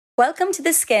Welcome to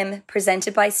The Skim,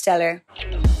 presented by Stellar.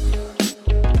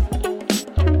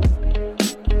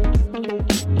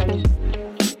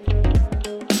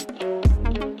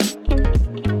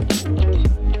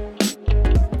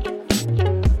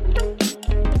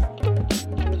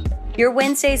 Your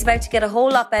Wednesday is about to get a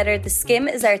whole lot better. The Skim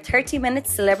is our 30-minute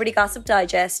celebrity gossip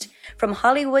digest. From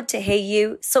Hollywood to Hey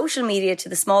You, social media to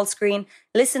the small screen,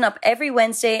 listen up every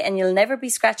Wednesday and you'll never be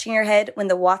scratching your head when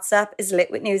the WhatsApp is lit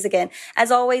with news again.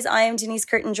 As always, I am Denise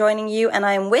Curtin joining you, and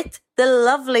I am with the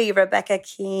lovely Rebecca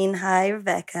Keane. Hi,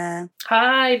 Rebecca.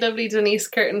 Hi, lovely Denise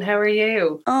Curtin. How are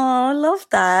you? Oh, love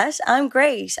that. I'm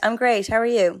great. How are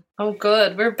you? Oh,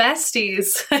 good. We're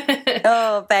besties.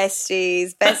 Oh,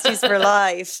 besties. Besties for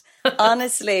life.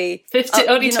 Honestly.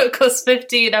 Took us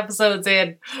 15 episodes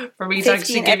in for me to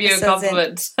actually give you a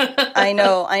compliment. I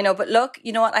know. But look,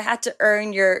 you know what? I had to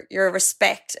earn your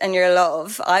respect and your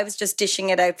love. I was just dishing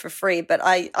it out for free, but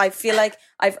I feel like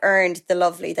I've earned the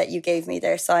lovely that you gave me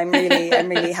there. So I'm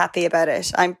really happy about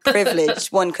it. I'm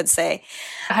privileged, one could say.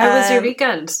 How was your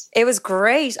weekend? It was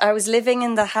great. I was living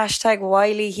in the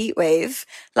 #Wiley heatwave.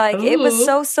 It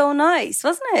was so nice,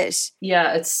 wasn't it?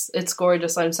 Yeah, it's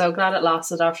gorgeous. I'm so glad it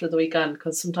lasted after the weekend,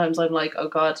 because sometimes I'm like, oh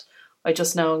God, I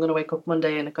just know I'm going to wake up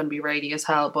Monday and it's going to be rainy as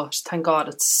hell, but thank God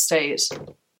it's stayed.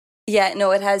 Yeah,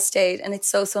 no, it has stayed, and it's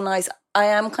so nice. I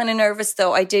am kind of nervous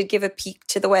though. I did give a peek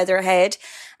to the weather ahead,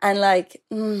 and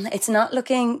it's not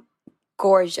looking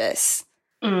gorgeous.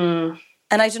 And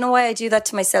I don't know why I do that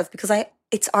to myself, because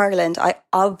it's Ireland. I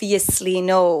obviously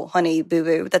know, honey boo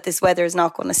boo, that this weather is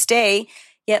not going to stay.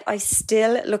 Yet I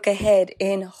still look ahead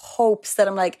in hopes that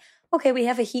I'm like, okay, we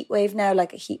have a heat wave now,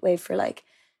 like a heat wave for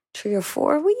 3 or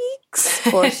 4 weeks.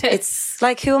 But it's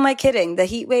like, who am I kidding? The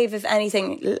heat wave, if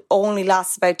anything, only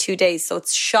lasts about 2 days. So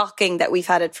it's shocking that we've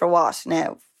had it for what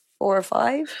now? 4 or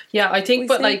 5? Yeah, I think,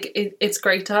 but it's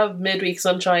great to have midweek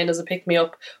sunshine as a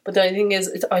pick-me-up. But the only thing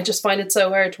is, I just find it so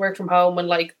hard to work from home when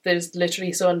there's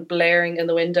literally sun blaring in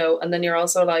the window, and then you're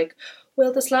also like,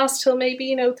 will this last till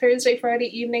maybe, Thursday, Friday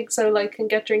evening, so can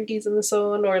get drinkies in the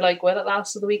sun, or will it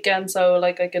last to the weekend so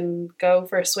I can go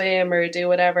for a swim or do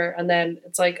whatever, and then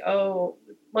it's like, oh,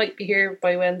 it might be here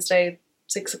by Wednesday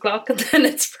 6 o'clock, and then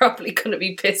it's probably going to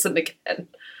be pissing again.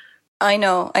 I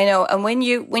know. And when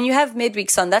you have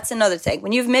midweek sun, that's another thing.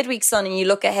 When you have midweek sun and you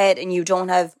look ahead and you don't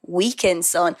have weekend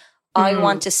sun, I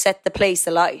want to set the place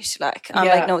alight.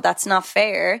 No, that's not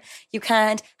fair. You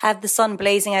can't have the sun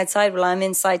blazing outside while I'm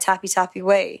inside tappy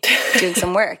way doing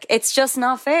some work. It's just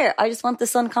not fair. I just want the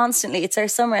sun constantly. It's our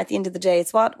summer at the end of the day.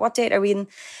 It's what date are we in?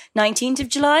 19th of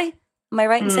July? Am I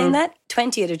right in saying that?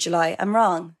 20th of July. I'm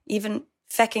wrong. Even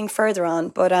fecking further on.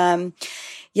 But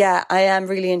yeah, I am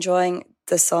really enjoying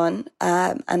the sun.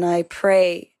 And I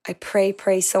pray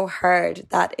so hard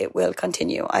that it will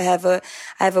continue. I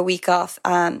have a week off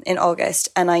in August,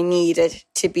 and I need it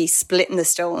to be splitting the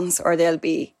stones, or there'll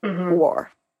be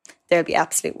war. There'll be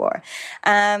absolute war.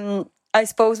 I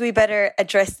suppose we better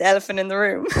address the elephant in the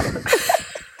room.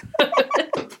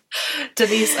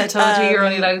 Denise, I told you you're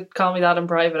only allowed to call me that in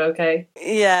private, okay?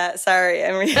 Yeah, sorry.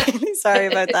 I'm really sorry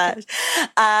about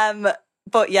that.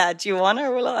 But yeah, do you want to,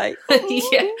 or will I?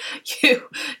 Yeah,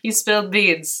 you spilled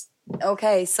beans.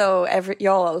 Okay, so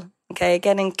y'all,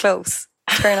 getting close.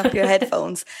 Turn up your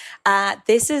headphones.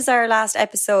 This is our last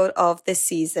episode of this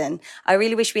season. I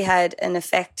really wish we had an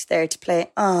effect there to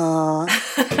play.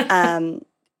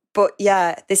 But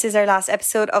yeah, this is our last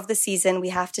episode of the season. We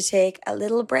have to take a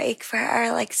little break for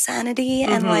our sanity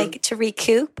and to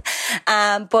recoup.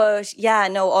 But yeah,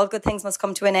 no, all good things must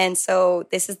come to an end. So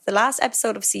this is the last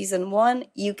episode of season 1.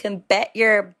 You can bet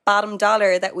your bottom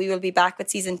dollar that we will be back with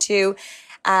season 2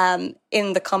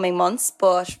 in the coming months.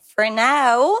 But for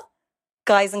now,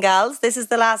 guys and gals, this is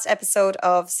the last episode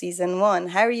of season 1.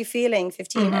 How are you feeling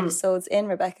 15 episodes in,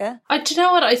 Rebecca? Do you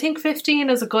know what? I think 15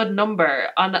 is a good number.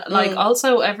 And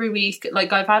also every week,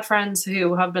 I've had friends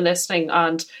who have been listening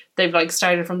and they've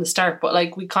started from the start, but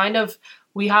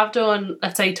we have done,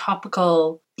 let's say,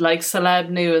 topical celeb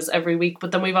news every week,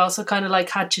 but then we've also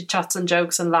had chit chats and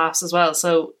jokes and laughs as well.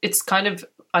 So it's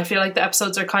I feel like the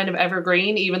episodes are kind of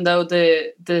evergreen, even though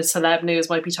the celeb news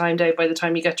might be timed out by the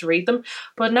time you get to read them.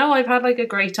 But no, I've had a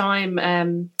great time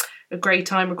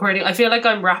recording. I feel like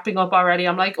I'm wrapping up already.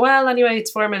 I'm like, well, anyway,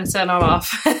 it's 4 minutes in, I'm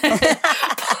off.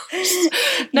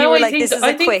 No, I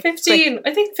think 15.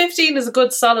 I think 15 is a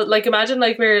good solid. Imagine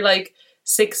we're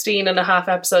 16 and a half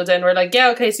episodes in. We're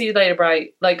yeah, okay, see you later,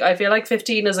 Bright. I feel like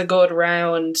 15 is a good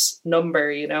round number,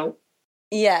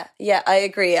 Yeah, I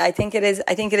agree. I think it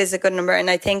is a good number. And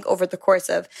I think over the course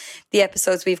of the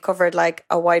episodes, we've covered like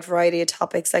a wide variety of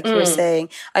topics, like you were saying.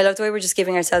 I love the way we're just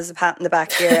giving ourselves a pat in the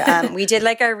back here. We did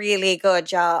like a really good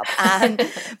job.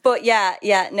 But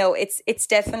no, it's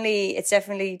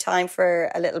definitely time for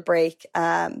a little break.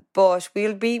 But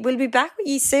we'll be back with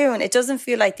you soon. It doesn't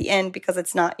feel like the end because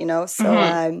it's not,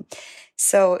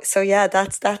 So yeah,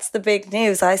 that's the big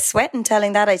news. I was sweating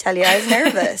telling that, I tell you. I was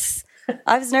nervous.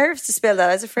 I was nervous to spill that.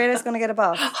 I was afraid I was going to get a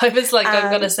box. I was like, I'm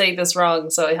going to say this wrong,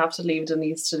 so I have to leave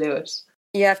Denise to do it.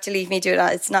 You have to leave me do it.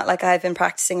 It's not like I've been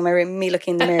practicing in my room, me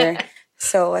looking in the mirror.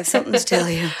 So I have something to tell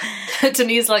you.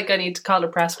 Denise, like, I need to call a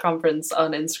press conference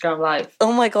on Instagram Live.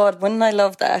 Oh my God, wouldn't I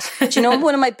love that? Do you know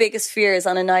one of my biggest fears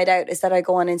on a night out is that I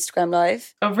go on Instagram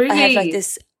Live? Oh, really? I have like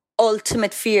this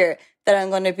ultimate fear that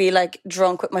I'm going to be like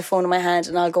drunk with my phone in my hand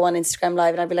and I'll go on Instagram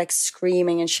Live and I'll be like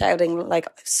screaming and shouting, like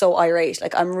so irate.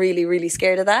 Like I'm really, really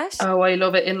scared of that. Oh, I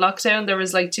love it. In lockdown, there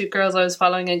was like 2 girls I was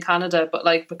following in Canada, but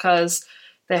like because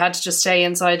they had to just stay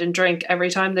inside and drink,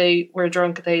 every time they were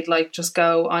drunk, they'd like just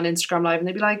go on Instagram Live and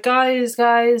they'd be like, guys,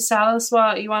 tell us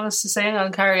what you want us to sing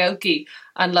on karaoke.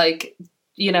 And like,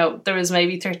 there was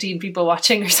maybe 13 people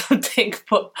watching or something,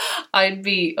 but I'd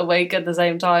be awake at the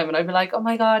same time and I'd be like, oh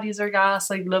my God, these are gas,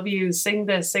 like, love you, sing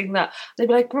this, sing that. They'd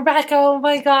be like, Rebecca, oh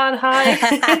my God, hi.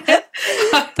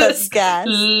 I was gas.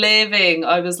 living.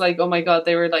 I was like, oh my God,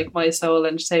 they were like my sole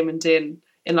entertainment in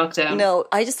lockdown. No,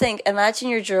 I just think, imagine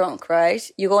you're drunk, right?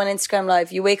 You go on Instagram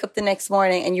Live, you wake up the next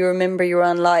morning and you remember you were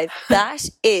on live. That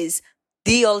is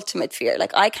the ultimate fear.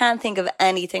 Like I can't think of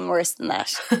anything worse than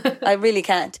that. I really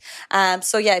can't.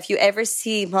 So yeah, if you ever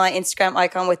see my Instagram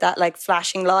icon with that like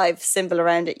flashing live symbol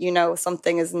around it,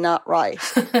 something is not right.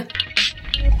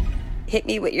 Hit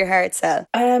me with your hard sell.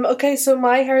 Okay, so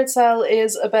my hard sell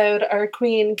is about our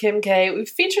queen, Kim K. We've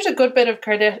featured a good bit of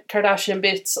Kardashian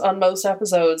bits on most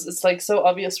episodes. It's like so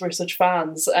obvious we're such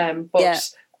fans. So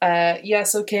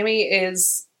Kimmy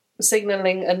is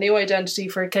signalling a new identity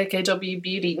for KKW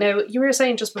Beauty. Now, you were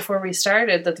saying just before we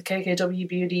started that the KKW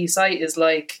Beauty site is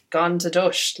like gone to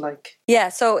dust. Like, yeah,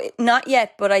 so not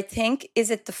yet, but I think is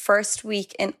it the first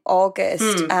week in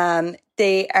August?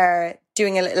 They are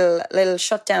doing a little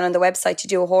shutdown on the website to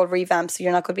do a whole revamp, so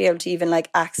you're not going to be able to even like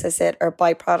access it or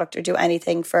buy product or do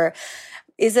anything for.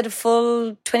 Is it a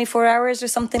full 24 hours or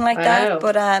something like that?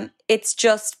 But it's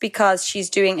just because she's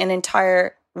doing an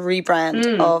entire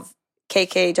rebrand of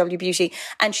KKW Beauty,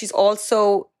 and she's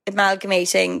also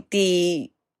amalgamating the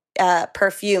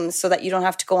perfumes so that you don't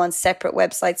have to go on separate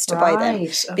websites to buy them,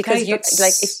 because you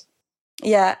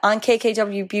like on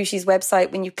KKW Beauty's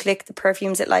website, when you click the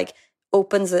perfumes, it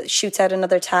shoots out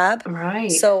another tab, right?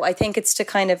 So I think it's to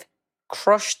kind of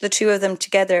crush the two of them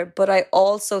together, but I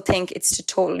also think it's to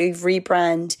totally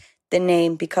rebrand the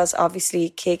name, because obviously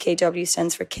KKW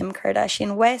stands for Kim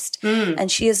Kardashian West,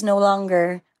 and she is no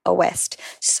longer a West.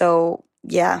 So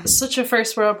yeah, such a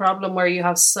first world problem where you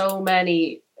have so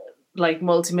many like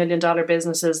multi-million-dollar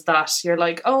businesses that you're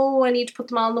like, oh, I need to put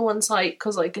them all on the one site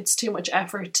because like it's too much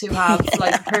effort to have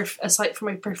like a site for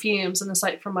my perfumes and a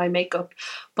site for my makeup.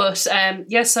 But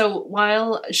so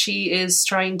while she is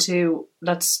trying to,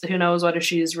 who knows whether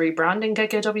she's rebranding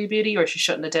KKW Beauty or she's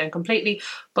shutting it down completely,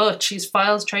 but she's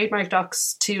filed trademark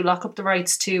docs to lock up the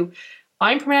rights to,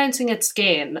 I'm pronouncing it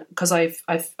Skin because I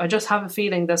just have a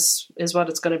feeling this is what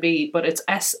it's going to be, but it's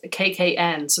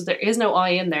SKKN, so there is no I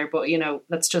in there, but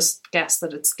let's just guess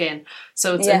that it's Skin.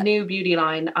 So it's a new beauty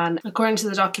line, and according to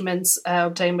the documents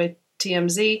obtained by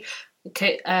TMZ,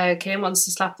 Kim wants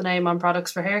to slap the name on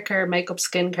products for hair care, makeup,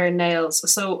 skincare, nails.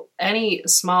 So any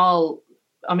small,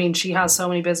 I mean, she has so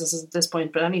many businesses at this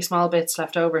point, but any small bits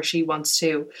left over, she wants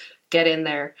to get in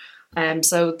there.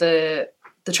 So the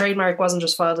trademark wasn't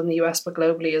just filed in the US but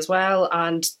globally as well,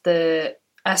 and the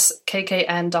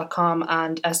SKKN.com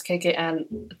and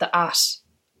SKKN, the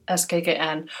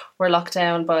 @SKKN, were locked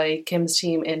down by Kim's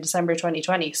team in December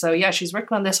 2020. So yeah, she's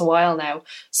working on this a while now.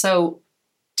 So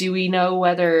do we know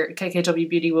whether KKW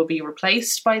Beauty will be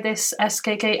replaced by this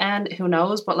SKKN? Who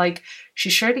knows? But like, she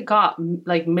surely got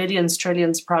like millions,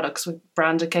 trillions of products with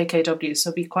branded KKW, so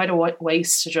it'd be quite a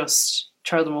waste to just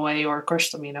throw them away or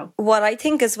crush them, What I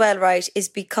think as well, right, is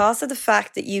because of the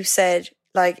fact that you said,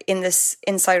 like in this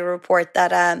insider report,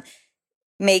 that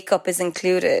makeup is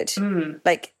included,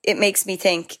 like it makes me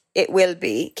think it will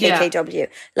be KKW. Yeah.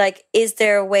 Like, is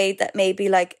there a way that maybe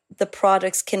like the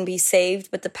products can be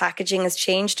saved but the packaging has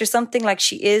changed or something? Like,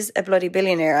 she is a bloody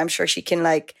billionaire. I'm sure she can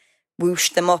like whoosh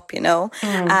them up,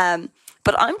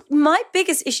 But my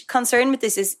biggest concern with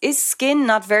this is Skin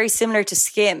not very similar to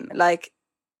Skim? Like,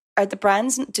 do the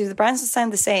brands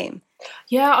sound the same?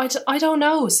 Yeah, I don't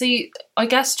know. See, I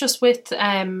guess just with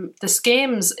the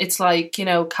Skims, it's like,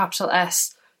 capital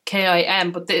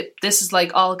SKIM, but this is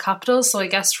like all capitals. So I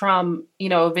guess from,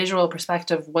 a visual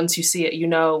perspective, once you see it, you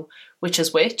know which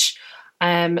is which.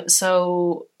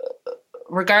 So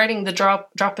regarding the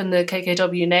drop in the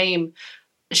KKW name,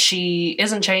 she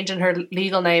isn't changing her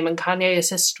legal name, and Kanye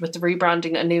assisted with the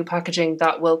rebranding and new packaging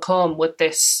that will come with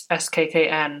this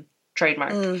SKKN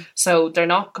trademark. So they're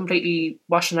not completely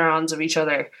washing their hands of each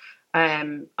other.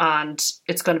 And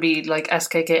it's going to be like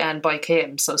SKKN by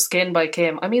Kim. So Skin by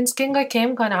Kim. I mean, Skin by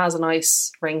Kim kind of has a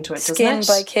nice ring to it, doesn't it? Skin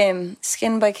by Kim.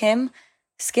 Skin by Kim.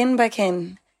 Skin by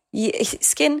Kim. Yeah,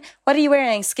 Skin. What are you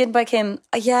wearing? Skin by Kim.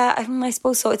 Yeah, I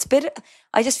suppose so. It's a bit.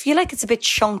 I just feel like it's a bit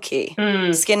chunky.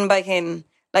 Skin by Kim.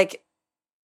 Like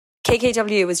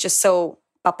KKW was just so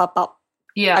bop bop bop.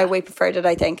 Yeah, I way preferred it,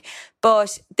 I think.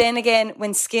 But then again,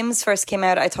 when Skims first came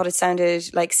out, I thought it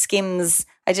sounded like Skims.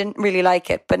 I didn't really like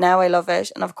it, but now I love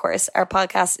it. And of course, our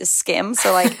podcast is Skim,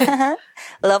 so I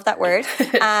love that word.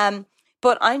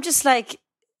 But I'm just like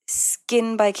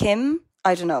Skin by Kim.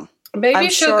 I don't know. Maybe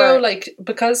she'll go like,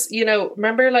 because,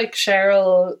 remember like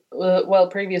Cheryl,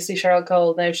 previously Cheryl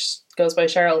Cole, now she goes by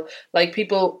Cheryl, like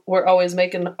people were always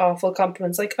making awful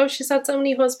compliments like, oh, she's had so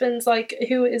many husbands, like,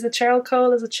 who is it, Cheryl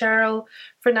Cole, is it Cheryl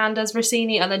Fernandez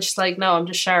Versini? And then she's like, no, I'm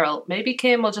just Cheryl. Maybe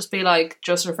Kim will just be like,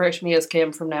 just refer to me as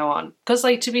Kim from now on. Because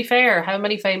like, to be fair, how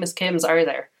many famous Kims are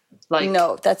there? Like,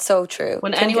 no, that's so true.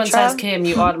 When anyone says Kim,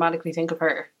 you automatically think of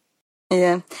her.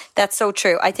 Yeah, that's so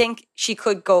true. I think she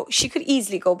could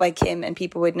easily go by Kim and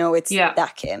people would know it's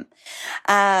that Kim.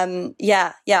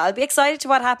 Yeah, I'll be excited to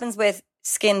what happens with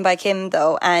Skin by Kim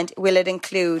though, and will it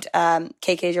include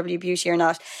KKW Beauty or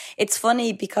not? It's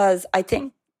funny because I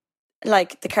think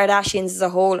like the Kardashians as a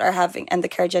whole are having, and the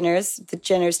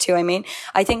Jenners too,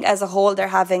 I think as a whole they're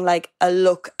having like a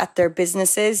look at their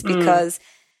businesses because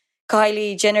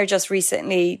Kylie Jenner just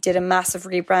recently did a massive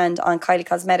rebrand on Kylie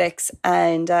Cosmetics,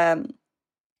 and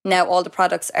now all the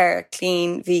products are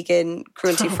clean, vegan,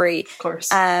 cruelty-free. Of course.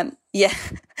 Yeah.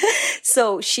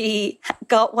 So she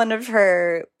got one of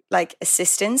her like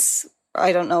assistants,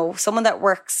 I don't know, someone that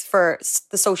works for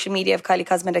the social media of Kylie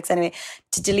Cosmetics anyway,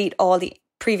 to delete all the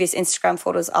previous Instagram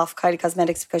photos off Kylie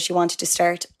Cosmetics because she wanted to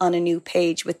start on a new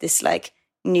page with this like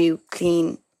new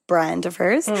clean brand of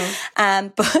hers.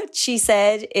 But she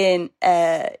said in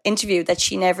an interview that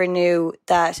she never knew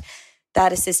that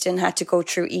assistant had to go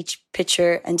through each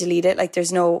picture and delete it. Like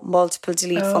there's no multiple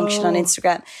delete function on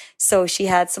Instagram. So she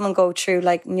had someone go through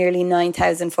like nearly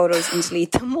 9,000 photos and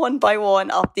delete them one by one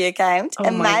off the account.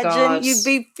 Imagine, you'd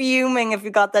be fuming if you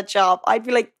got that job. I'd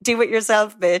be like, do it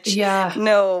yourself, bitch. Yeah.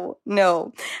 No.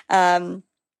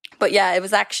 But yeah, it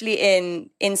was actually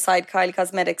inside Kylie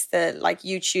Cosmetics, the like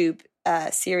YouTube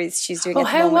series she's doing at the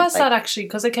moment. How was that actually?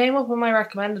 Because it came up on my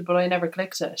recommended, but I never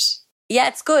clicked it. Yeah,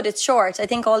 it's good. It's short. I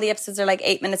think all the episodes are like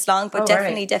 8 minutes long, but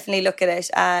definitely look at it.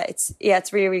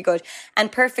 It's really, really good. And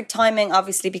perfect timing,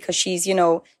 obviously, because she's,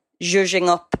 zhuzhing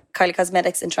up Kylie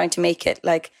Cosmetics and trying to make it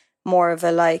like more of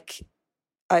a like,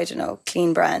 I don't know,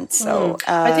 clean brand. So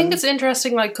I think it's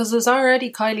interesting, like, because there's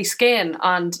already Kylie Skin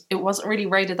and it wasn't really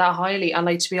rated that highly. And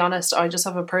like, to be honest, I just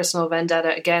have a personal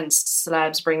vendetta against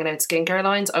celebs bringing out skincare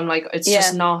lines. I'm like, it's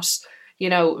just not...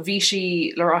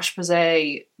 Vichy, La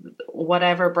Roche-Posay,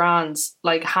 whatever brands,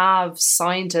 like have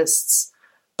scientists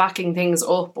backing things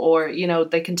up, or,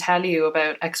 they can tell you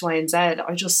about X, Y, and Z.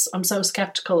 I'm so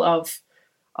skeptical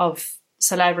of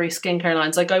celebrity skincare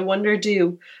lines. Like, I wonder,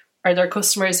 are there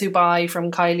customers who buy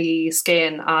from Kylie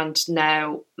Skin and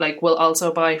now like will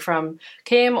also buy from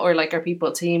Kim, or like are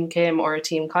people team Kim or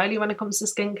team Kylie when it comes to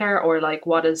skincare, or like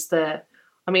what is the...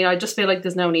 I mean, I just feel like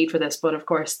there's no need for this, but of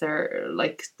course they're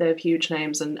like, they have huge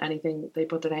names and anything they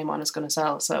put their name on is going to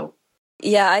sell. So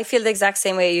yeah, I feel the exact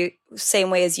same way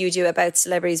as you do about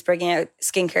celebrities bringing out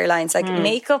skincare lines. Like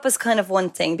makeup is kind of one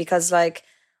thing because like,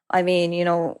 I mean,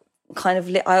 kind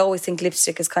of, I always think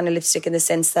lipstick is kind of lipstick in the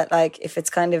sense that like, if it's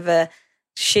kind of a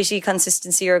shitty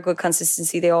consistency or a good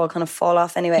consistency, they all kind of fall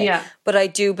off anyway. Yeah. But I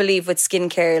do believe with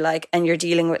skincare, like, and you're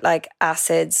dealing with like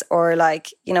acids or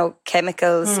like,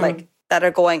 chemicals, like, that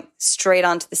are going straight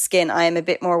onto the skin, I am a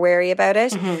bit more wary about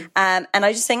it. And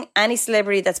I just think any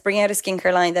celebrity that's bringing out a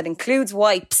skincare line that includes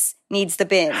wipes needs the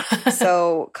bin.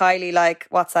 So Kylie, like,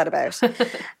 what's that about?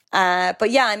 But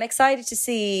yeah, I'm excited to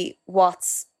see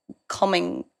what's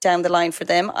coming down the line for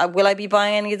them. Will I be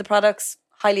buying any of the products?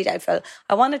 Highly doubtful.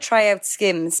 I want to try out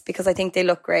Skims because I think they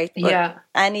look great. But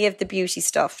any of the beauty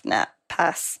stuff, nah,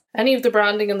 pass. Any of the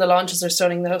branding and the launches are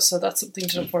stunning though, so that's something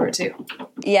to look forward to.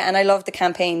 Yeah, and I love the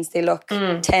campaigns. They look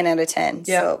 10 out of 10.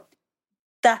 Yeah. So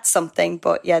that's something.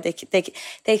 But yeah,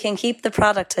 they can keep the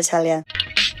product, I tell you.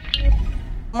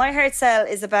 My hard sell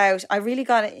is about, I really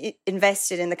got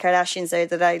invested in the Kardashians there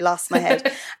that I lost my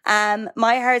head.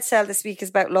 My hard sell this week is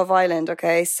about Love Island,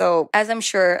 okay? So as I'm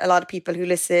sure a lot of people who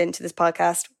listen to this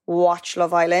podcast watch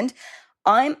Love Island,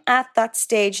 I'm at that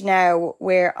stage now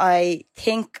where I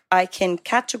think I can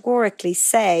categorically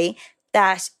say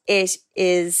that it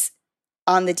is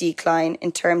on the decline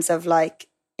in terms of like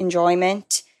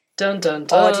enjoyment, dun, dun,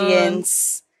 dun.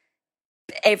 audience,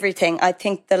 everything. I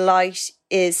think the light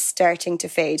is starting to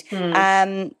fade.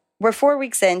 We're 4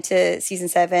 weeks into season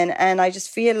 7 and I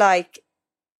just feel like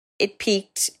it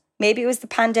peaked. Maybe it was the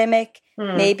pandemic.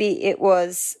 Maybe it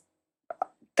was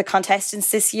the contestants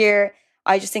this year.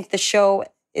 I just think the show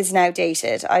is now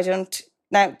dated.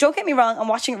 Now, don't get me wrong, I'm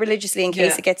watching it religiously in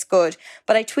case it gets good.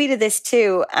 But I tweeted this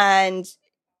too, and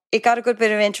it got a good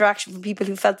bit of interaction from people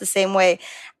who felt the same way.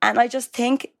 And I just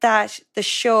think that the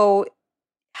show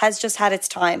has just had its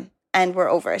time and we're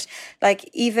over it. Like,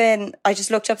 even, I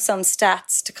just looked up some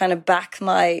stats to kind of back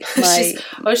my...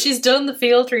 she's done the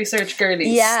field research,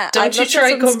 girlies. Yeah. Don't you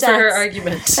try come for her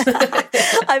argument.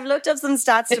 I've looked up some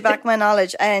stats to back my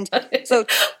knowledge. And so...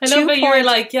 I know, but you were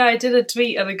like, yeah, I did a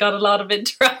tweet and it got a lot of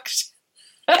interaction.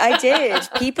 I did.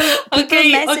 People okay,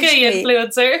 messaged me.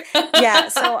 Influencer. Yeah,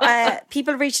 so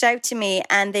people reached out to me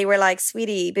and they were like,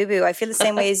 sweetie, boo-boo, I feel the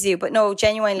same way as you. But no,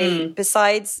 genuinely,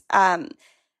 besides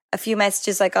a few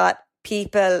messages I got,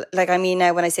 people, like, I mean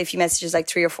now when I say a few messages, like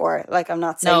 3 or 4, like I'm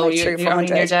not saying like 3 or 400.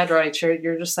 You're dead right.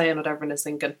 You're just saying what everyone is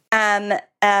thinking. And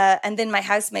then my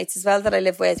housemates as well that I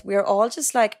live with, we're all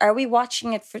just like, are we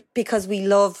watching it because we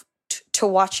love to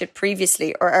watch it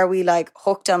previously, or are we like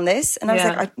hooked on this? And I was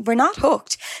like, we're not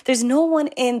hooked. There's no one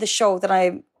in the show that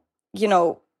I'm,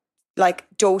 like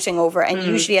doting over. And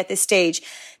usually at this stage,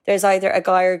 there's either a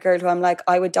guy or a girl who I'm like,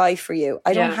 I would die for you.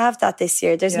 I don't have that this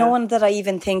year. There's no one that I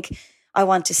even think I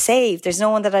want to save. There's no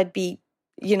one that I'd be,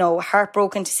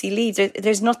 heartbroken to see leave.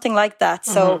 There's nothing like that.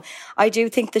 So I do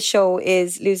think the show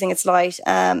is losing its light.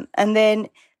 And then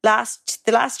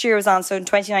the last year was on, so in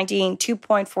 2019,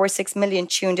 2.46 million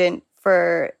tuned in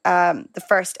for the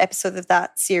first episode of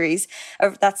that series,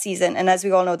 of that season. And as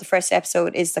we all know, the first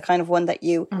episode is the kind of one that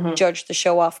you judge the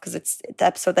show off because it's the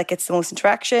episode that gets the most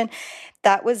interaction.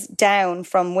 That was down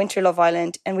from Winter Love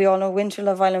Island. And we all know Winter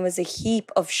Love Island was a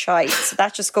heap of shite. So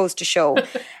that just goes to show.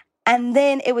 And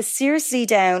then it was seriously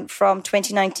down from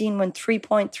 2019 when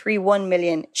 3.31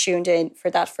 million tuned in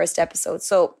for that first episode.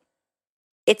 So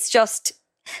it's just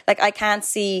like, I can't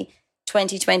see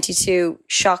 2022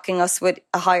 shocking us with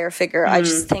a higher figure. I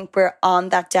just think we're on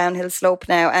that downhill slope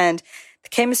now, and the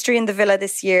chemistry in the villa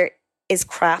this year is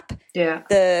crap. Yeah,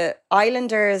 the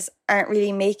Islanders aren't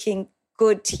really making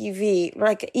good TV.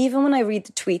 Like, even when I read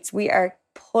the tweets, we are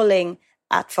pulling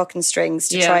at fucking strings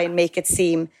to try and make it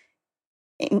seem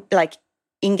like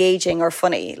engaging or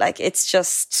funny. Like, it's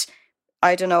just,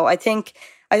 I don't know. I think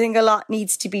a lot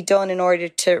needs to be done in order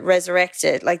to resurrect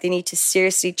it. Like, they need to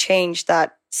seriously change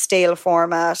that stale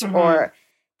format, or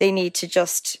they need to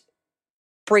just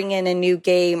bring in a new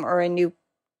game or a new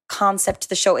concept to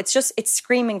the show. It's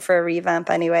screaming for a revamp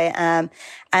anyway. And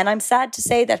I'm sad to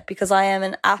say that because I am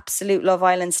an absolute Love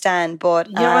Island stan.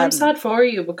 But I'm sad for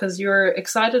you because you're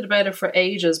excited about it for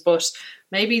ages. But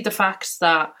maybe the fact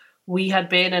that we had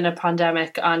been in a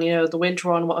pandemic and, the winter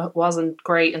one wasn't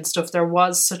great and stuff, there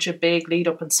was such a big lead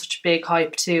up and such a big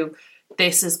hype too.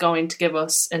 This is going to give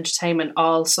us entertainment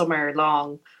all summer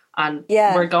long, and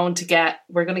we're going to get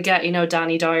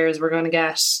Danny Dyers, we're going to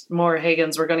get Maura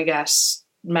Higgins, we're going to get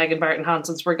Megan Barton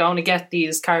Hansons, we're going to get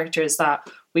these characters that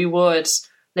we would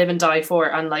live and die for,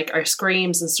 and like our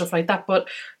screams and stuff like that. But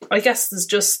I guess there's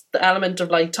just the element of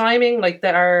like timing. Like,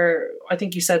 there are, I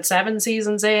think you said 7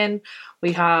 seasons in.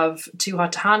 We have Too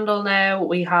Hot to Handle now.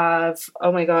 We have,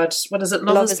 oh my God, what is it?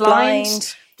 Love is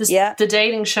Blind. The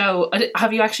dating show.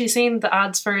 Have you actually seen the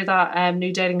ads for that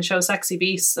new dating show, Sexy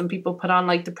Beasts? And people put on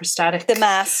like the prosthetic, the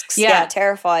masks. Yeah,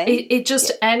 terrifying. It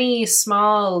just any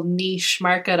small niche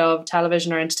market of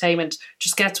television or entertainment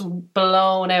just gets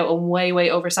blown out and way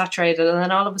oversaturated. And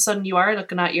then all of a sudden you are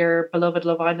looking at your beloved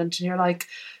Love Island and you're like,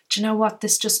 do you know what?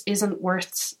 This just isn't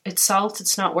worth its salt.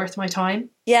 It's not worth my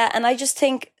time. Yeah, and I just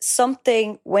think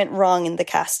something went wrong in the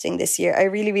casting this year. I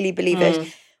really, really believe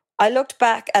it. I looked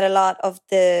back at a lot of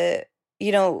the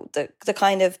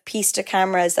kind of piece to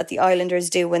cameras that the Islanders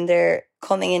do when they're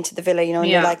coming into the villa, and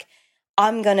you're like,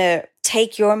 I'm going to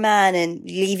take your man and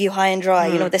leave you high and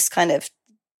dry, this kind of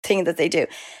thing that they do.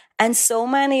 And so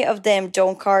many of them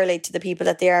don't correlate to the people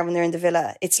that they are when they're in the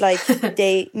villa. It's like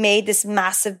they made this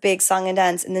massive big song and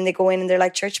dance and then they go in and they're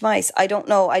like church mice. I don't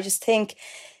know. I just think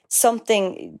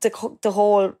something, the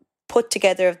whole put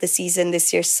together of the season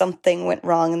this year, something went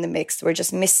wrong in the mix. We're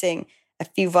just missing a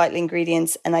few vital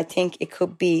ingredients, and I think it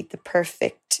could be the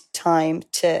perfect time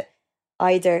to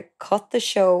either cut the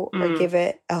show or give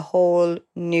it a whole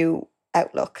new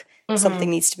outlook. Something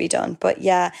needs to be done. But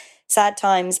yeah, sad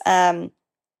times.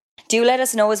 Do let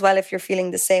us know as well if you're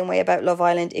feeling the same way about Love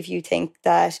Island, if you think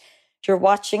that you're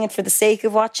watching it for the sake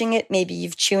of watching it, maybe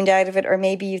you've tuned out of it, or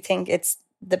maybe you think it's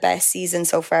the best season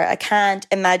so far. I can't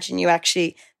imagine you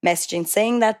actually messaging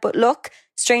saying that, but look,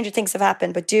 stranger things have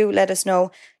happened. But do let us know,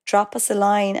 drop us a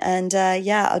line, and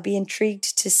I'll be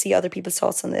intrigued to see other people's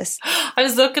thoughts on this. I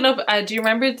was looking up, do you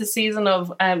remember the season of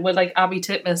with like Abby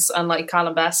Titmus and like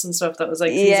Callum Best and stuff, that was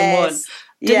like season 1?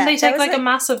 Didn't they take like a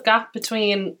massive gap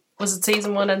between, was it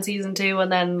season 1 and season 2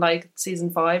 and then like season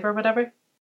 5 or whatever?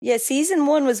 Yeah, season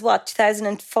 1 was what,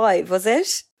 2005, was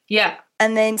it? Yeah.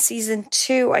 And then season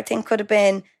 2, I think, could have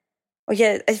been, I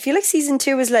feel like season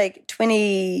 2 was like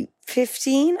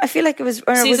 2015. I feel like it was...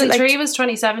 Season was 3 was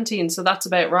 2017, so that's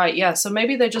about right, yeah. So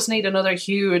maybe they just need another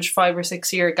huge 5 or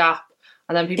 6 year gap.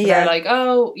 And then people are like,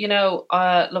 oh,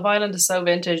 Love Island is so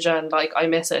vintage and like I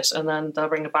miss it. And then they'll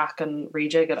bring it back and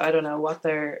rejig it. I don't know what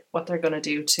they're going to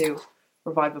do to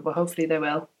revive it, but hopefully they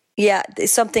will. Yeah,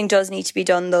 something does need to be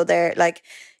done though there. Like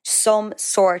some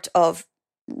sort of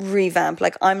revamp.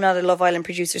 Like I'm not a Love Island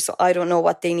producer, so I don't know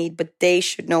what they need, but they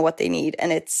should know what they need,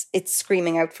 and it's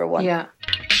screaming out for one. Yeah.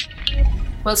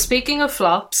 Well, speaking of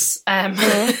flops, my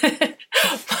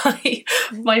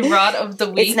rod of the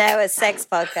week. It's now a sex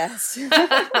podcast.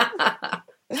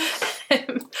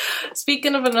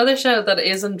 Speaking of another show that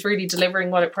isn't really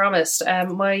delivering what it promised,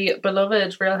 my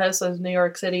beloved Real Housewives of New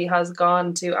York City has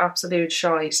gone to absolute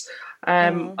shite.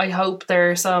 I hope there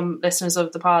are some listeners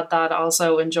of the pod that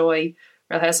also enjoy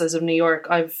Real Housewives of New York.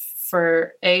 I've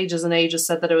for ages and ages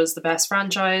said that it was the best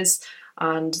franchise,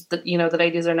 and that the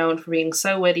ladies are known for being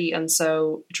so witty and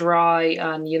so dry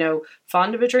and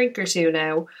fond of a drink or two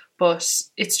now. But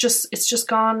it's just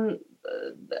gone.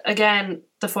 Again,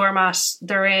 the format,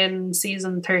 they're in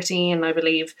season 13, I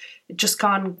believe. It just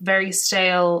gone very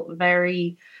stale,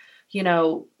 very,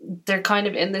 they're kind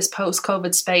of in this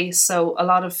post-COVID space. So a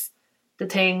lot of the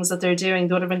things that they're doing,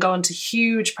 they would have been going to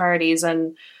huge parties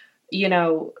and,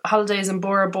 holidays in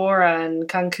Bora Bora and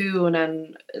Cancun,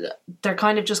 and they're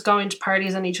kind of just going to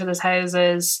parties in each other's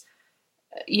houses.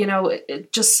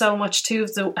 Just so much. 2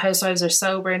 of the housewives are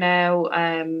sober now.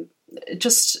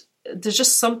 There's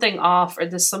just something off, or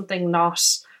there's something not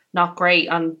great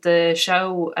on the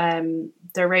show.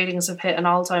 Their ratings have hit an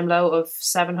all-time low of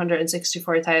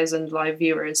 764,000 live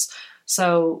viewers.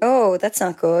 So that's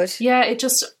not good. Yeah, it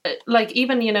just like,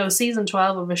 even season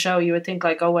 12 of a show, you would think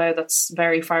like, oh wow, that's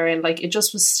very far in. Like it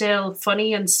just was still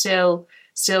funny and still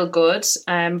good.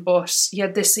 But yeah,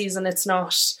 this season it's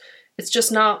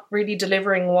just not really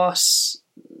delivering what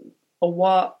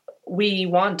we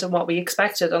want and what we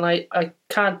expected, and I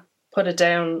can't put it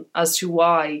down as to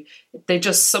why. They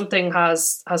just, something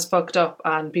has fucked up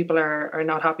and people are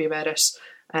not happy about it.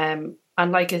 And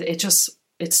like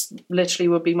it's literally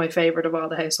would be my favorite of all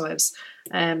the housewives.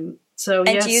 So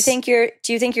and yes. do you think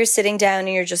you're sitting down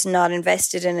and you're just not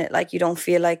invested in it? Like you don't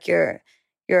feel like you're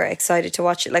excited to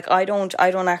watch it? Like I don't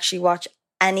actually watch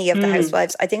any of the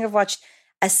housewives. I think I've watched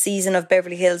a season of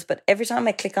Beverly Hills, but every time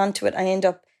I click onto it, I end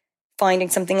up finding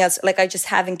something else. Like I just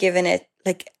haven't given it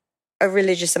like a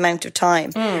religious amount of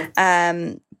time.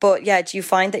 But yeah, do you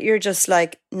find that you're just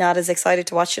like not as excited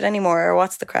to watch it anymore, or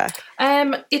what's the crack?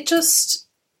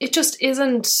 It just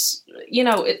isn't,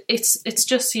 it's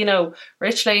just,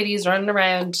 rich ladies running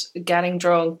around getting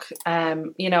drunk.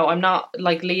 I'm not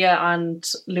like Leah and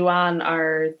Luann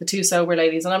are the 2 sober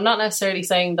ladies, and I'm not necessarily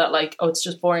saying that like, oh, it's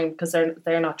just boring because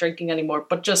they're not drinking anymore,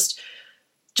 but just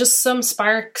some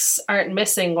sparks aren't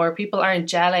missing, or people aren't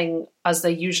gelling as they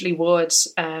usually would.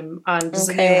 And there's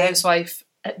a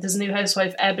new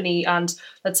housewife, Ebony, and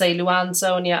let's say Luann,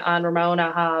 Sonia and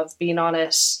Ramona have been on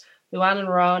it. Luann and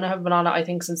Ramona have been on it, I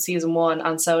think, since season 1,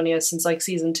 and Sonia since like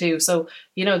season 2. So,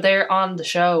 they're on the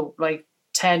show like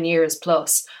 10 years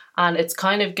plus. And it's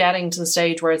kind of getting to the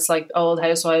stage where it's like old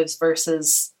housewives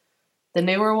versus the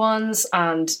newer ones.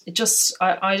 And it just,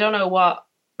 I don't know what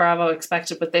Bravo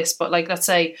expected with this, but like, let's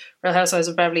say Real Housewives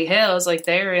of Beverly Hills, like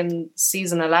they're in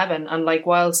season 11, and like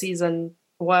while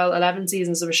 11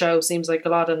 seasons of a show seems like a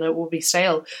lot and it will be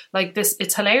stale, like this,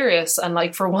 it's hilarious. And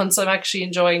like for once I'm actually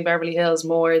enjoying Beverly Hills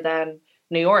more than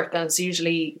New York, and it's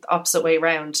usually the opposite way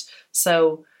around.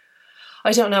 So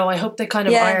I don't know, I hope they kind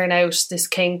of iron out this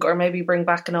kink, or maybe bring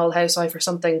back an old housewife or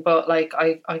something. But like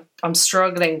I'm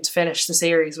struggling to finish the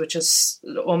series, which is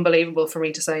unbelievable for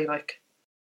me to say. Like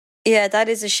Yeah, that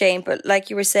is a shame. But like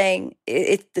you were saying,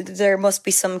 there must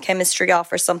be some chemistry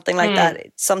off or something like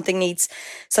that. Something needs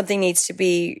to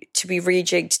be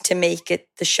rejigged to make it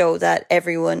the show that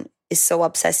everyone is so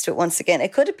obsessed with once again.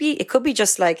 It could be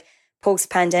just like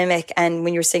post-pandemic, and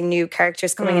when you're seeing new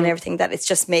characters coming and everything, that it's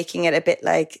just making it a bit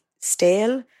like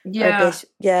stale.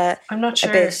 Yeah. I'm not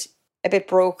sure. A bit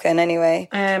broken anyway.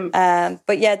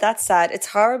 But yeah, that's sad. It's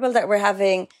horrible that we're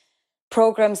having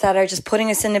programs that are just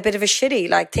putting us in a bit of a shitty,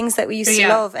 like things that we used to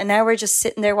love, and now we're just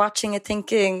sitting there watching it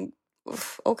thinking,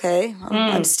 okay,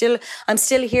 I'm still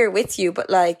here with you, but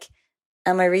like,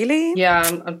 am I really? Yeah,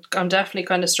 I'm definitely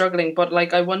kind of struggling, but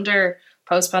like, I wonder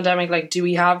post-pandemic, like, do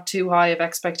we have too high of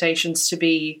expectations to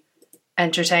be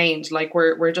entertained? Like,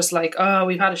 we're just like, oh,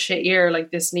 we've had a shit year,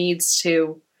 like this needs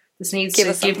to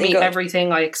give me good.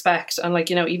 Everything I expect. And like,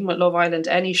 you know, even with Love Island,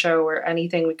 any show or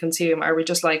anything we consume, are we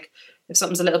just like, if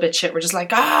something's a little bit shit, we're just like,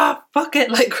 fuck it.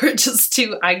 Like, we're just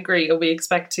too angry and we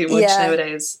expect too much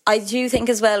nowadays. I do think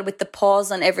as well, with the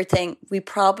pause on everything, we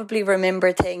probably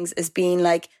remember things as being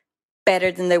like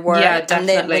better than they were. Yeah, definitely. And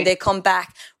then when they come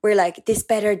back, we're like, this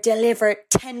better deliver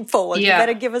tenfold. Yeah. You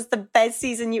better give us the best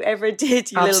season you ever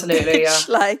did, you Absolutely, little bitch.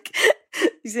 Yeah. Like,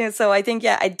 so I think,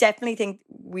 I definitely think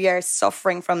we are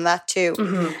suffering from that too.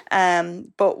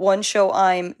 But one show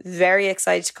I'm very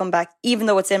excited to come back, even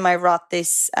though it's in my rot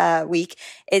this week,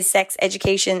 is Sex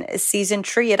Education season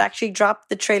 3. It actually dropped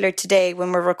the trailer today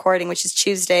when we're recording, which is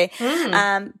Tuesday.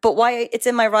 But why it's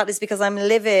in my rot is because I'm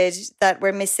livid that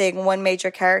we're missing one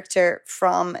major character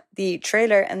from the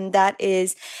trailer, and that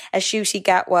is Ashuti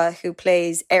Gatwa, who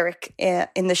plays Eric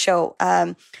in the show.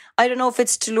 I don't know if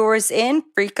it's to lure us in,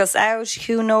 freak us out,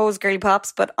 who knows, girly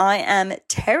pops, but I am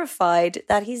terrified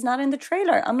that he's not in the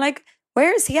trailer. I'm like,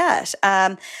 where is he at?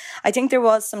 I think there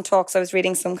was some talks, I was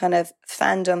reading some kind of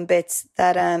fandom bits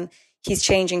that he's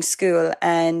changing school,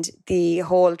 and the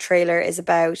whole trailer is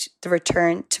about the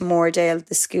return to Moordale,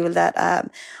 the school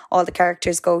that all the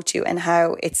characters go to, and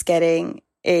how it's getting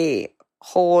a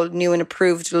whole new and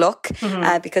improved look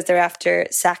because they're after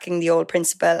sacking the old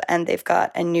principal and they've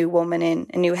got a new woman in,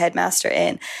 a new headmaster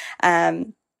in.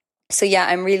 So yeah,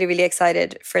 I'm really, really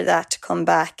excited for that to come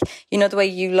back. You know, the way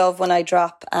you love when I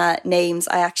drop names,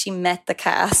 I actually met the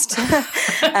cast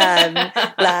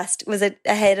was it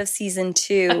ahead of season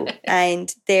 2,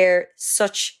 and they're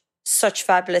such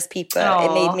fabulous people. Aww.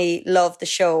 It made me love the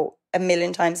show a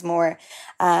million times more.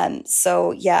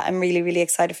 So yeah, I'm really, really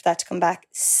excited for that to come back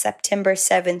September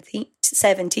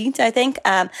 17th, I think,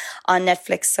 on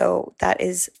Netflix. So that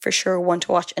is for sure one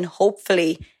to watch, and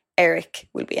hopefully Eric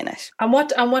will be in it. And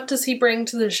what does he bring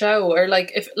to the show? Or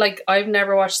like, if like, I've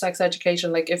never watched Sex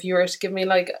Education, like if you were to give me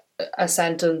like a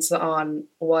sentence on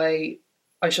why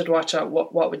I should watch it,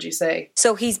 what would you say?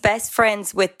 So he's best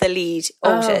friends with the lead,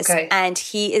 Otis, and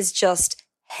he is just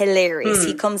hilarious.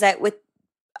 He comes out with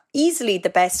easily the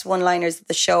best one-liners of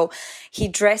the show. He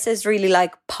dresses really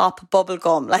like pop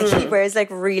bubblegum. Like he wears like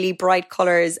really bright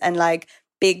colours and like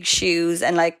big shoes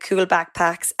and like cool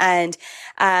backpacks, and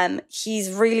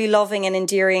he's really loving and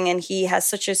endearing, and he has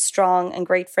such a strong and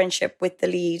great friendship with the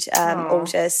lead,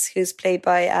 Otis, who's played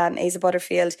by Asa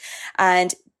Butterfield,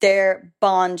 and their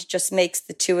bond just makes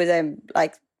the two of them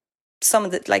like some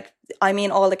of the, like, I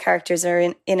mean, all the characters are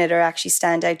in it are actually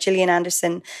stand out. Gillian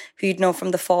Anderson, who you'd know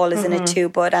from The Fall, is in it too,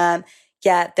 but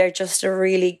yeah, they're just a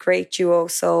really great duo,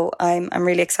 so I'm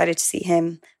really excited to see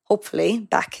him hopefully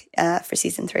back for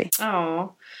season 3.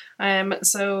 Oh,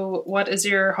 so what is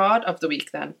your hot of the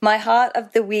week then? My hot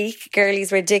of the week,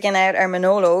 girlies, we're digging out our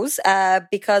Manolos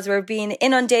because we're being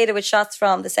inundated with shots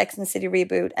from the Sex and the City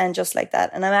reboot and just like that,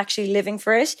 and I'm actually living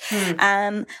for it.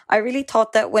 I really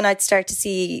thought that when I'd start to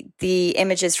see the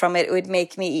images from it, it would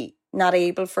make me not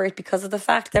able for it because of the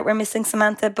fact that we're missing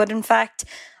Samantha, but in fact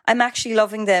I'm actually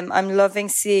loving them. I'm loving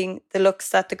seeing the looks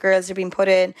that the girls are being put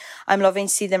in. I'm loving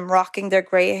to see them rocking their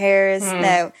grey hairs.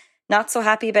 Now, not so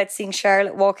happy about seeing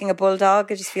Charlotte walking a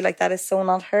bulldog. I just feel like that is so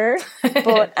not her.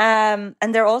 But and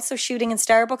they're also shooting in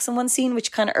Starbucks in one scene,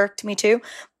 which kind of irked me too.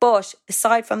 But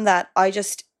aside from that, I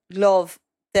just love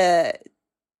the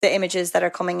images that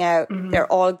are coming out.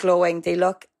 They're all glowing. They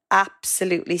look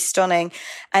absolutely stunning,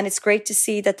 and it's great to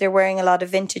see that they're wearing a lot of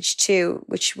vintage too,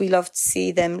 which we love to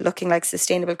see them looking like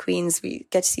sustainable queens. We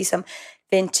get to see some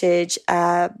vintage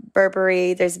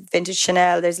Burberry, there's vintage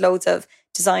Chanel, there's loads of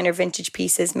designer vintage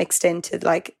pieces mixed into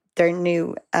like their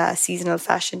new seasonal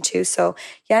fashion too. So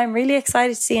yeah, I'm really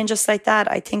excited to see, and just like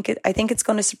that, I think it's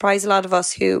going to surprise a lot of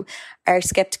us who are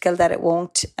skeptical that it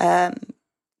won't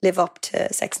live up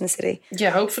to Sex and the City. Yeah,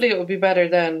 hopefully it will be better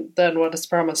than what it's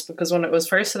promised, because when it was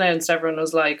first announced, everyone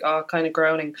was like, oh, kind of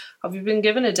groaning. Have you been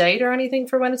given a date or anything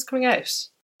for when it's coming out?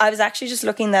 I was actually just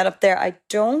looking that up there. I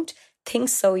don't think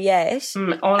so yet.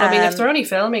 Well, I mean, if they're only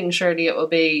filming, surely it will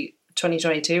be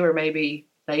 2022 or maybe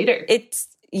later.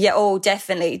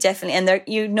 Definitely. And they're,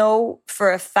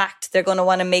 for a fact, they're going to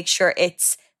want to make sure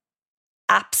it's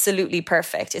absolutely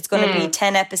perfect. It's going to be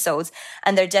 10 episodes,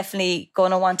 and they're definitely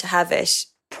going to want to have it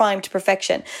primed to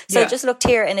perfection. So I just looked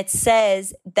here, and it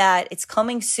says that it's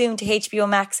coming soon to HBO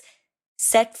Max,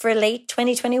 set for late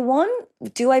 2021.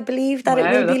 Do I believe that it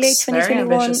will be late 2021?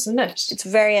 Very ambitious, isn't it? It's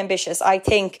very ambitious. I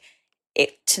think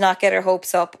to not get our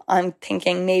hopes up, I'm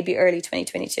thinking maybe early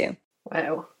 2022.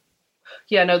 Wow.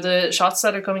 Yeah, no, the shots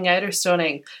that are coming out are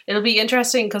stunning. It'll be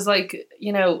interesting because, like,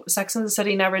 you know, Sex and the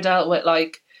City never dealt with,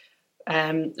 like,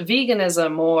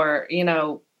 veganism or, you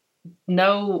know,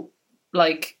 no,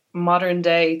 like, modern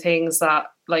day things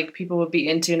that, like, people would be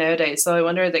into nowadays. So I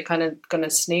wonder, are they kind of going to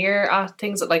sneer at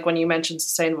things that, like, when you mentioned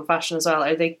sustainable fashion as well,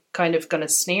 are they kind of going to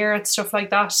sneer at stuff like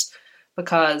that?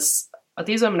 Because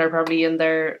these women are probably in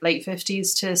their late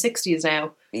 50s to 60s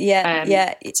now.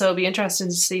 Yeah. So it'll be interesting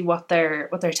to see what their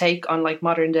take on, like,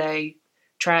 modern day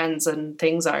trends and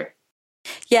things are.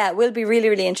 Yeah, it will be really,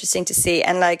 really interesting to see.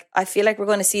 And, like, I feel like we're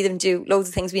going to see them do loads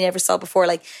of things we never saw before,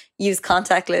 like use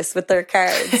contactless with their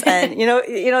cards and, you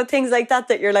know, things like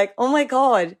that you're like, oh my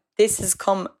God, this has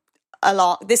come a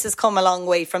long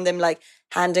way from them, like,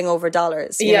 handing over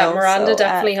dollars. You know? Miranda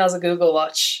definitely has a Google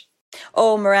Watch.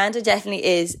 Oh, Miranda definitely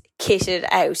is kitted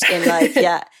out in, like,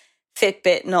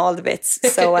 Fitbit and all the bits.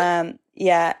 So, I'm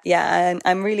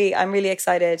really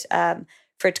excited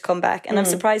for it to come back. And I'm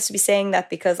surprised to be saying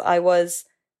that because I was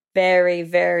very,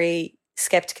 very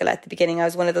skeptical at the beginning. I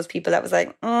was one of those people that was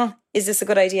like, is this a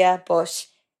good idea? But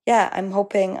yeah, I'm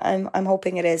hoping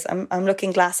it is. I'm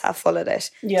looking glass half full at it.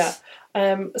 Yeah.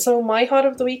 So my hot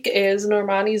of the week is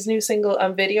Normani's new single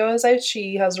and video is out.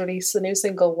 She has released the new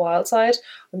single Wild Side.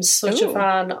 I'm such a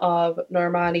fan of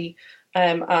Normani.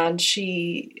 And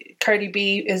Cardi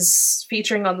B is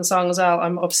featuring on the song as well.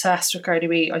 I'm obsessed with Cardi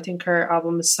B. I think her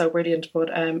album is so brilliant, but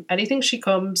anything she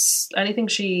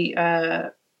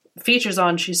features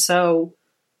on, she's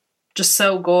just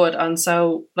so good and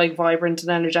so, like, vibrant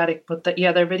and energetic. But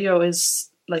their video is,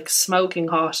 like, smoking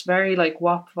hot, very, like,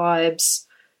 WAP vibes.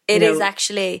 It is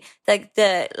actually, like,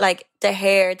 the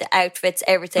hair, the outfits,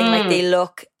 everything, like, they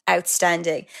look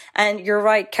outstanding. And you're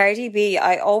right, Cardi B,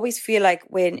 I always feel like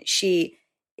when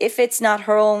if it's not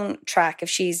her own track, if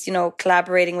she's, you know,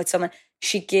 collaborating with someone,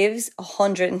 she gives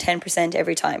 110%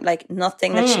 every time. Like,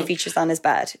 nothing that she features on is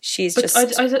bad.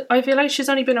 I feel like she's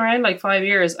only been around like 5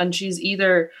 years and she's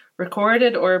either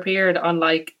recorded or appeared on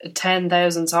like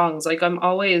 10,000 songs. Like, I've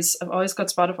always got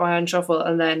Spotify on shuffle,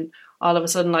 and then all of a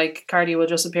sudden, like, Cardi will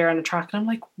just appear on a track, and I'm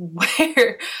like,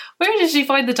 where did she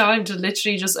find the time to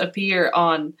literally just appear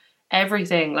on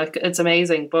everything? Like, it's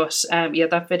amazing. But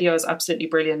that video is absolutely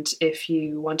brilliant if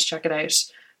you want to check it out.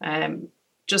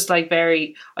 Just like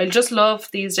I just love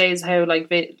these days how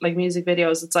like music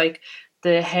videos, it's like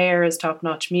the hair is top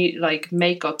notch, like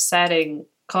makeup, setting,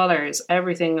 colors,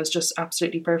 everything is just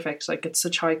absolutely perfect. Like, it's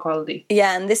such high quality.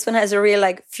 Yeah, and this one has a real,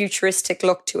 like, futuristic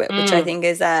look to it, which I think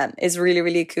is really,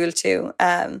 really cool too.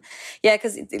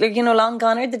 Because, you know, long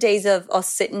gone are the days of us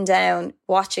sitting down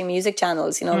watching music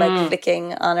channels, you know, like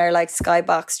flicking on our, like,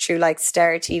 Skybox through, like,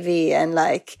 Star TV and,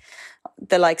 like,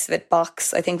 the likes of it,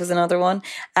 Box, I think, was another one.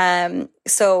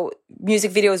 So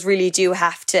music videos really do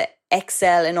have to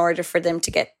excel in order for them to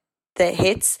get the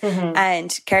hits.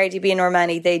 And Cardi B and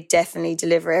Normani, they definitely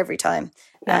deliver every time.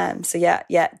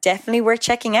 Definitely worth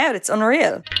checking out. It's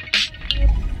unreal.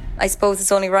 I suppose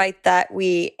it's only right that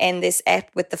we end this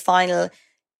ep with the final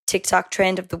TikTok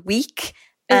trend of the week.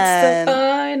 It's the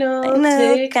final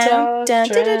TikTok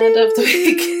trend of the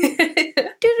week.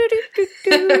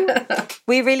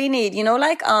 We really need, you know,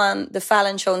 like on the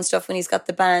Fallon show and stuff, when he's got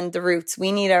the band The Roots,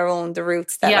 we need our own The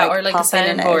Roots. That, or like a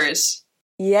soundboard.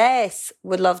 Yes,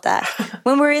 would love that.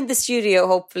 When we're in the studio,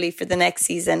 hopefully for the next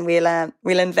season,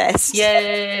 we'll invest.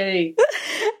 Yay!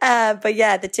 But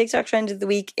yeah, the TikTok trend of the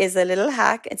week is a little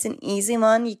hack. It's an easy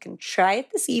one. You can try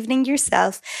it this evening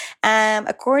yourself.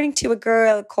 According to a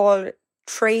girl called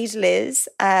Trade Liz,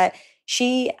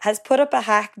 she has put up a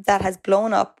hack that has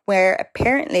blown up, where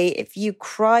apparently if you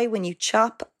cry when you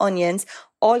chop onions,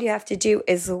 all you have to do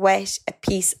is wet a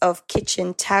piece of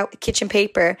kitchen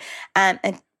paper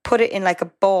and put it in like a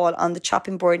ball on the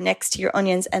chopping board next to your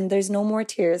onions, and there's no more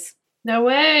tears. No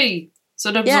way. So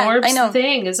it absorbs the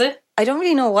thing, is it? I don't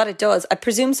really know what it does. I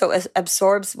presume so. It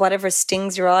absorbs whatever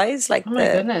stings your eyes. Like, oh my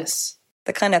goodness.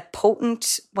 The kind of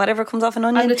potent whatever comes off an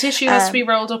onion. And the tissue has to be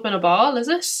rolled up in a ball, is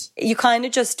it? You kind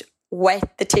of just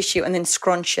wet the tissue and then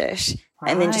scrunch it.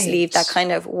 Right. And then just leave that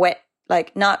kind of wet,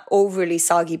 like, not overly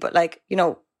soggy, but like, you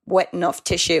know, wet enough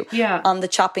tissue on the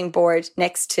chopping board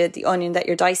next to the onion that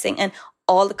you're dicing. And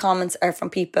all the comments are from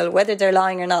people, whether they're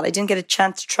lying or not. I didn't get a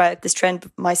chance to try out this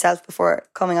trend myself before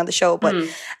coming on the show, but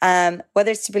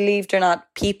whether it's believed or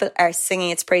not, people are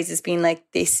singing its praises, being like,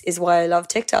 this is why I love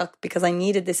TikTok, because I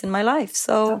needed this in my life.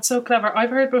 So that's so clever. I've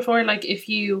heard before, like if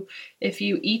you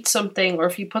eat something or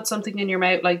if you put something in your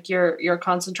mouth, like you're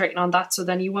concentrating on that, so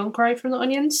then you won't cry from the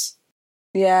onions.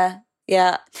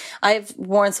 Yeah, I've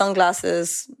worn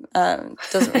sunglasses.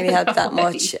 Doesn't really help that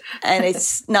much, and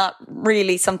it's not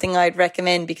really something I'd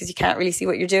recommend because you can't really see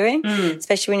what you're doing,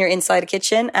 especially when you're inside a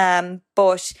kitchen.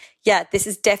 But yeah, this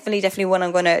is definitely one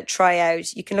I'm going to try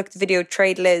out. You can look at the video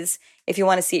Trade Liz if you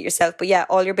want to see it yourself. But yeah,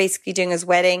 all you're basically doing is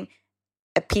wetting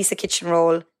a piece of kitchen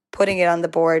roll, putting it on the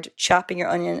board, chopping your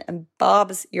onion, and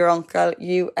Bob's your uncle.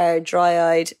 You are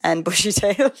dry-eyed and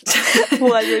bushy-tailed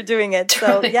while you're doing it.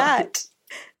 So yeah.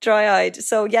 Dry-eyed.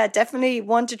 So yeah, definitely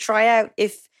one to try out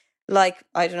if, like,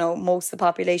 I don't know, most of the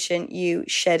population, you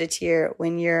shed a tear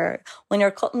when you're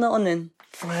cutting the onion.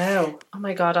 Wow. Oh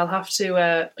my God, I'll have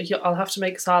to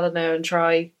make a salad now and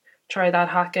try that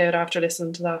hack out after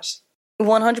listening to that.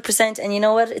 100%. And you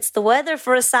know what? It's the weather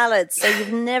for a salad, so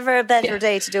you've never a better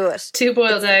day to do it. 2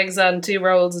 boiled eggs and 2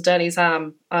 rolls of Denny's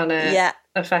ham and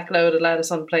a feck load of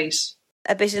lettuce on a plate.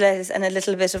 A bit of lettuce and a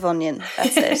little bit of onion.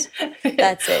 That's it.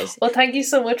 That's it. Well, thank you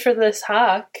so much for this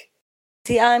hack.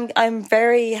 See, I'm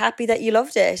very happy that you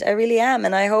loved it. I really am,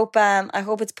 and I hope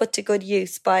it's put to good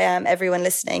use by everyone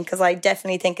listening, because I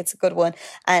definitely think it's a good one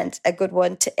and a good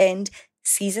one to end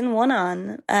season 1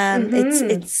 on.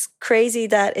 It's crazy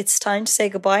that it's time to say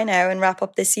goodbye now and wrap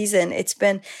up this season. It's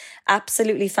been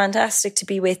absolutely fantastic to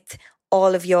be with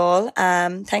all of y'all.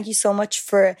 Thank you so much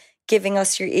for giving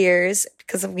us your ears,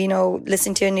 because we know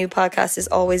listening to a new podcast is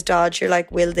always dodge. You're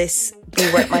like, will this be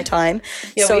worth my time?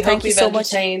 So we thank you so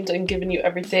much. Entertained and given you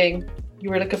everything you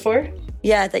were looking for.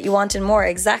 Yeah, that you wanted more,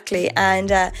 exactly.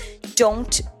 And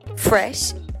don't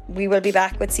fret. We will be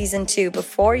back with season 2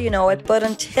 before you know it. But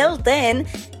until then,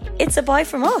 it's a bye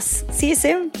from us. See you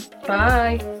soon.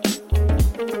 Bye.